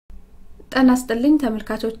ጤና ይስጥልኝ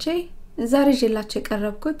ተመልካቾቼ ዛሬ ይዤላችሁ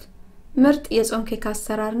የቀረብኩት ምርጥ የጾም ኬክ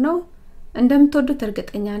አሰራር ነው እንደምትወዱት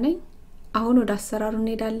እርግጠኛ ነኝ አሁን ወደ አሰራሩ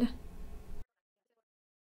እንሄዳለን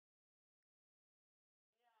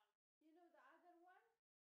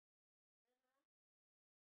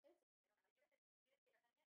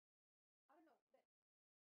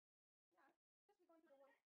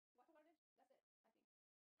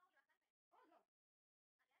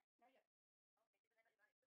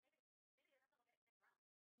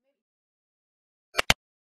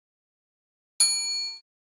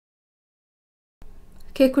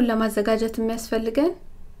ኬኩን ለማዘጋጀት የሚያስፈልገን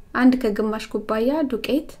አንድ ከግማሽ ኩባያ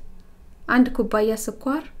ዱቄት አንድ ኩባያ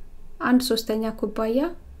ስኳር አንድ ሶስተኛ ኩባያ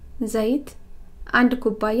ዘይት አንድ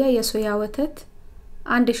ኩባያ የሶያ ወተት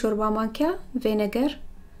አንድ የሾርባ ማንኪያ ቪኔጋር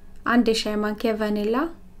አንድ የሻይ ማንኪያ ቫኒላ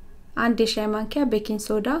አንድ የሻይ ማንኪያ ቤኪንግ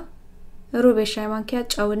ሶዳ ሩብ የሻይ ማንኪያ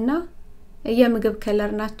ጨውና የምግብ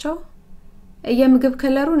ከለር ናቸው የምግብ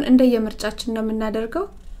ከለሩን እንደ የምርጫችን ነው የምናደርገው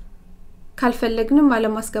ካልፈለግንም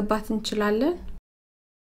አለማስገባት እንችላለን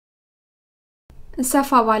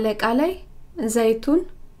ሰፋ ባለ ዕቃ ላይ ዘይቱን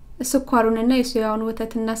ስኳሩንና የሶያውን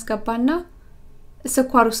ወተት እናስገባና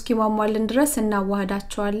ስኳሩ እስኪሟሟልን ድረስ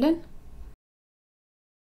እናዋህዳቸዋለን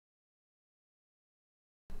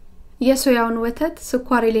የሶያውን ወተት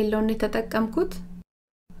ስኳር የሌለውን የተጠቀምኩት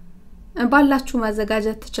ባላችሁ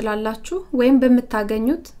ማዘጋጀት ትችላላችሁ ወይም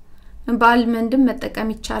በመታገኙት በአልመንድም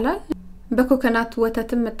መጠቀም ይቻላል በኮኮናት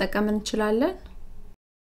ወተትም መጠቀም እንችላለን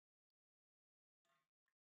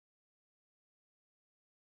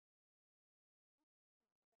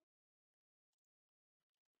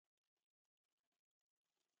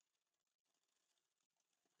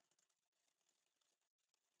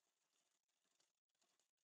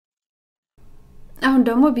አሁን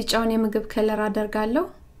ደግሞ ቢጫውን የምግብ ከለር አደርጋለሁ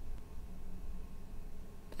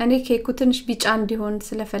እኔ ኬኩ ትንሽ ቢጫ እንዲሆን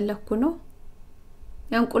ስለፈለኩ ነው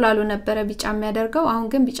እንቁላሉ ነበር ቢጫ የሚያደርገው አሁን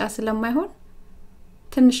ግን ቢጫ ስለማይሆን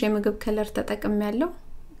ትንሽ የምግብ ከለር ተጠቅሜያለሁ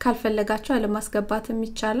ካልፈለጋችሁ አለማስገባትም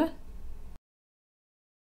ይቻላል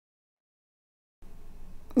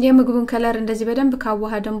የምግቡን ከለር እንደዚህ በደንብ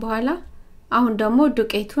ካዋሃደን በኋላ አሁን ደግሞ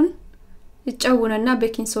ዱቄቱን ጨውንና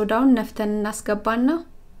ቤኪንግ ሶዳውን ነፍተን እናስገባና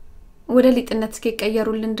ወደ ሊጥነት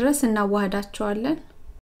እስኪቀየሩልን ድረስ እናዋሃዳቸዋለን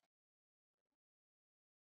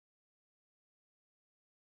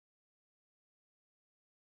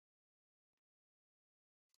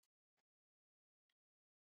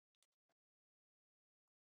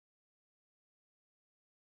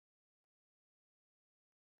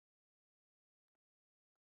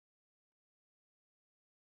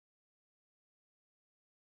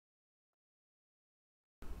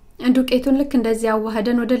ዱቄቱን ልክ እንደዚህ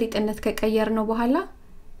አዋህደን ወደ ሊጥነት ከቀየርነው በኋላ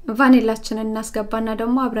ቫኒላችንን እናስገባና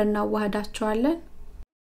ደግሞ አብረን እናዋሃዳቸዋለን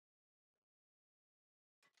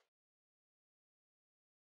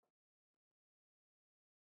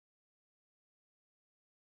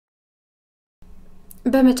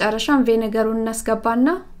በመጨረሻም ቪኔጋሩን እናስገባና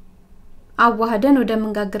አዋህደን ወደ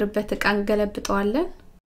መንጋግርበት ዕቃ እንገለብጠዋለን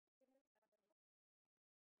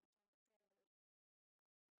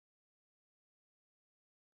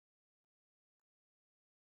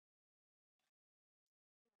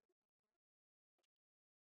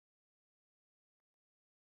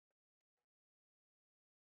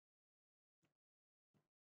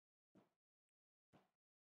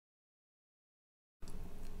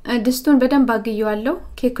ድስቱን በደንብ አግየዋለሁ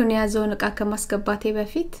ኬኩን ያዘውን ዕቃ ከማስገባቴ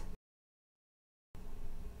በፊት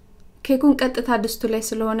ኬኩን ቀጥታ ድስቱ ላይ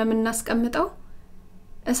ስለሆነ የምናስቀምጠው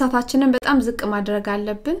እሳታችንን በጣም ዝቅ ማድረግ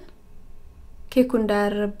አለብን ኬኩ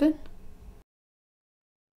እንዳያርብን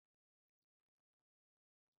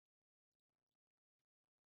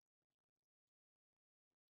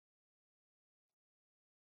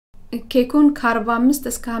ኬኩን ከ45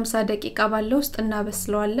 እስከ 50 ደቂቃ ባለው ውስጥ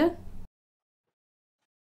እናበስለዋለን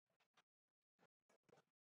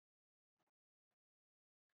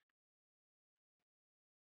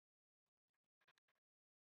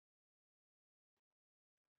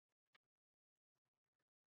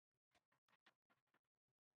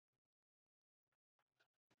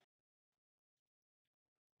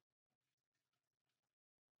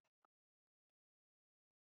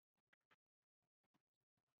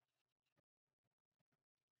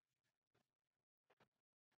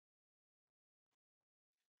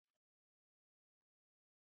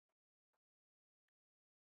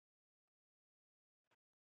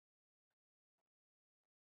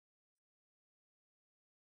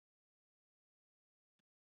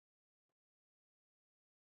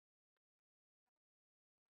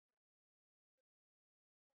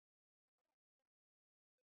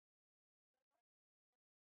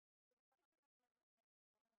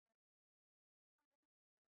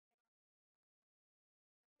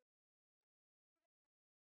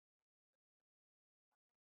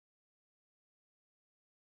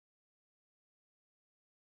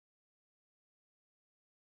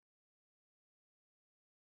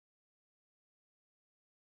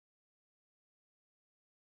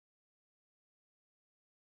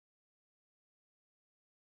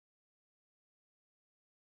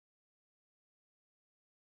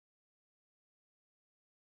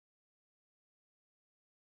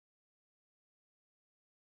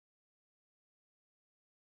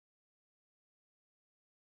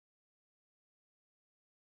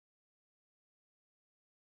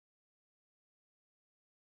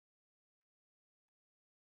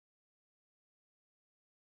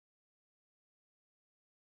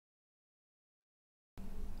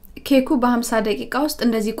ኬኩ በ50 ደቂቃ ውስጥ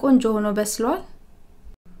እንደዚህ ቆንጆ ሆኖ በስሏል።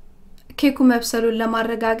 ኬኩ መብሰሉን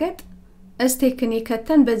ለማረጋገጥ ስቴክን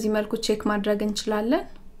ከተን በዚህ መልኩ ቼክ ማድረግ እንችላለን።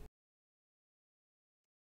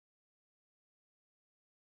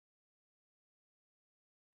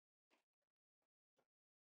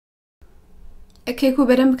 ኬኩ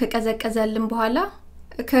በደንብ ከቀዘቀዘልን በኋላ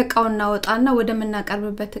ከእቃው እናወጣና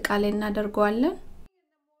ወደምናቀርብበት እቃ ላይ እናደርገዋለን።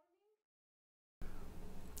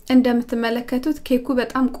 እንደምትመለከቱት ኬኩ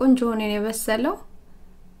በጣም ቆንጆ ሆኖ ነው የበሰለው።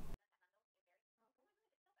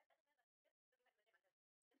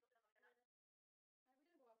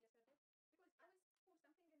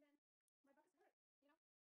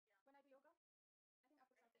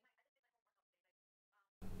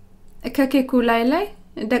 ከኬኩ ላይ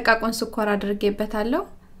ደቃቁን ስኳር አድርጌበታለሁ።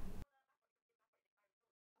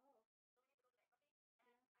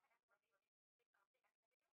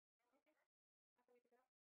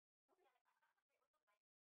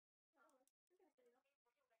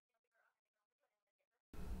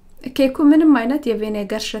 ኬኩ ምንም አይነት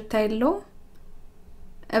የቪኔጋር ሽታ የለውም።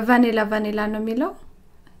 ቫኒላ ነው የሚለው።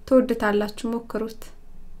 ተወድታላችሁ፣ ሞክሩት።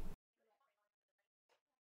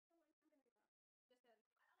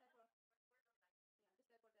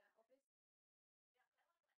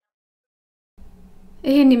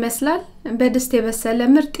 ይሄን ይመስላል በድስት የበሰለ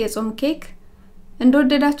ምርጥ የጾም ኬክ።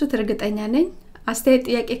 እንደወደዳችሁት እርግጠኛ ነኝ። አስተያየት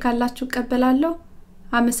ጥያቄ ካላችሁ እቀበላለሁ።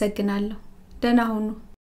 አመሰግናለሁ። ደህና ሁኑ።